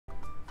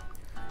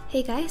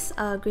Hey guys,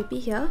 Grippy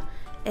here,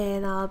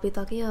 and I'll be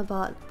talking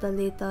about the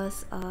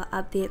latest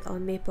update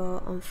on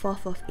Maple on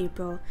 4th of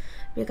April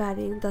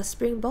regarding the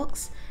Spring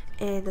Box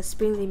and the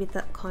Spring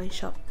Limited coin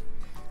shop.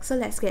 So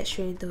let's get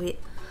straight into it.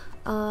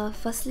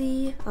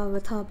 Firstly, we'll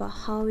talk about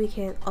how we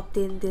can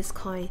obtain this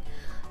coin.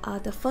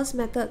 The first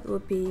method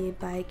would be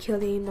by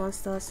killing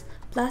monsters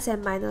plus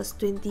and minus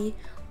 20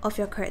 of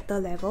your character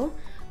level,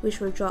 which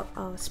will drop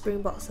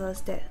spring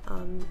boxes that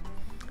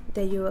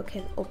you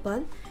can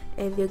open,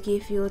 and will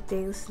give you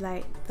things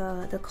like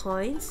the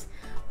coins,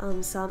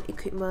 some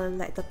equipment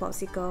like the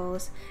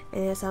popsicles,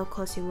 and then some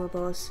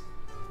consumables.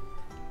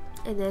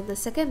 And then the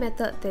second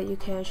method that you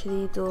can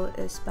actually do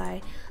is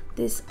by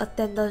this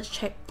attendance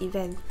check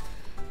event.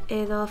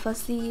 And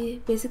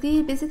firstly, basically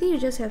you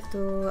just have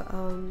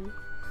to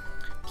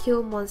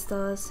kill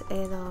monsters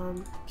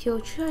and kill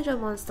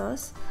 300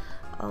 monsters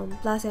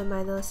plus and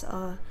minus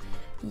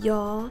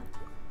your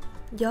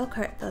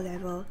character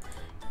level.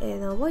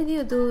 And what you need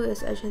to do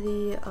is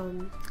actually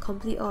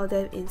complete all of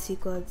them in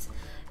sequence.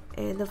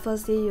 And the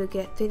first day you'll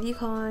get 20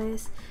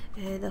 coins,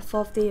 and the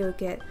 4th day you'll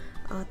get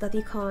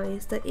 30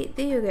 coins, the 8th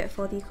day you'll get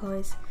 40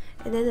 coins,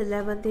 and then the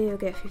 11th day you'll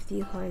get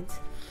 50 coins.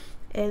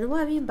 And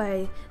what I mean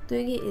by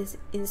doing it is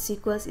in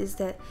sequence is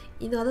that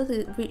in order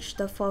to reach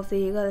the 4th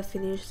day, you gotta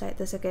finish like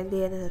the 2nd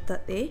day and then the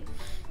 3rd day.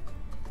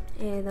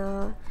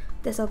 And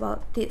that's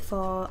about it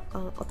for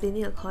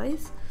obtaining the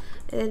coins.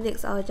 And then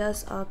next I'll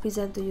just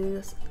present to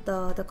you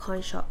the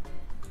coin shop.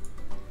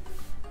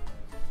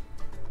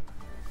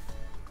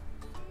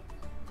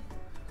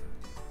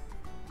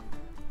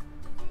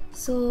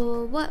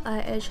 So what I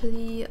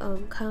actually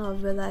kind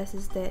of realized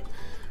is that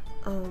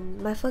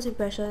my first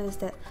impression is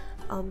that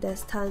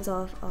there's tons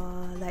of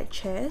like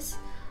chairs.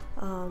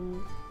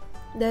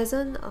 There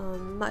isn't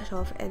much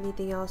of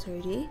anything else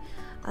already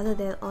other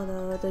than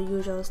all the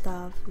usual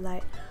stuff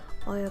like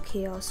all your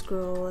chaos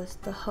scrolls,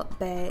 the herb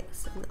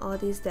bags, and all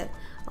these that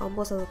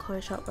most of the coin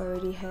shop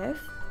already have.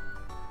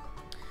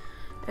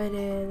 And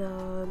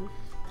then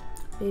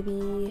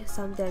maybe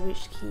some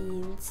damaged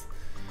keys,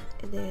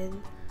 and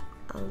then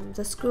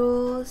the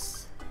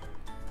scrolls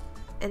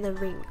and the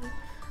ring.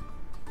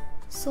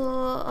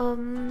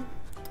 So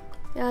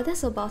yeah,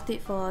 that's about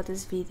it for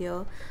this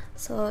video.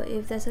 So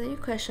if there's any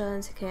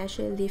questions, you can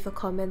actually leave a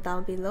comment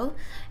down below,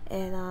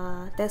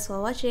 and thanks for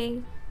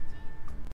watching.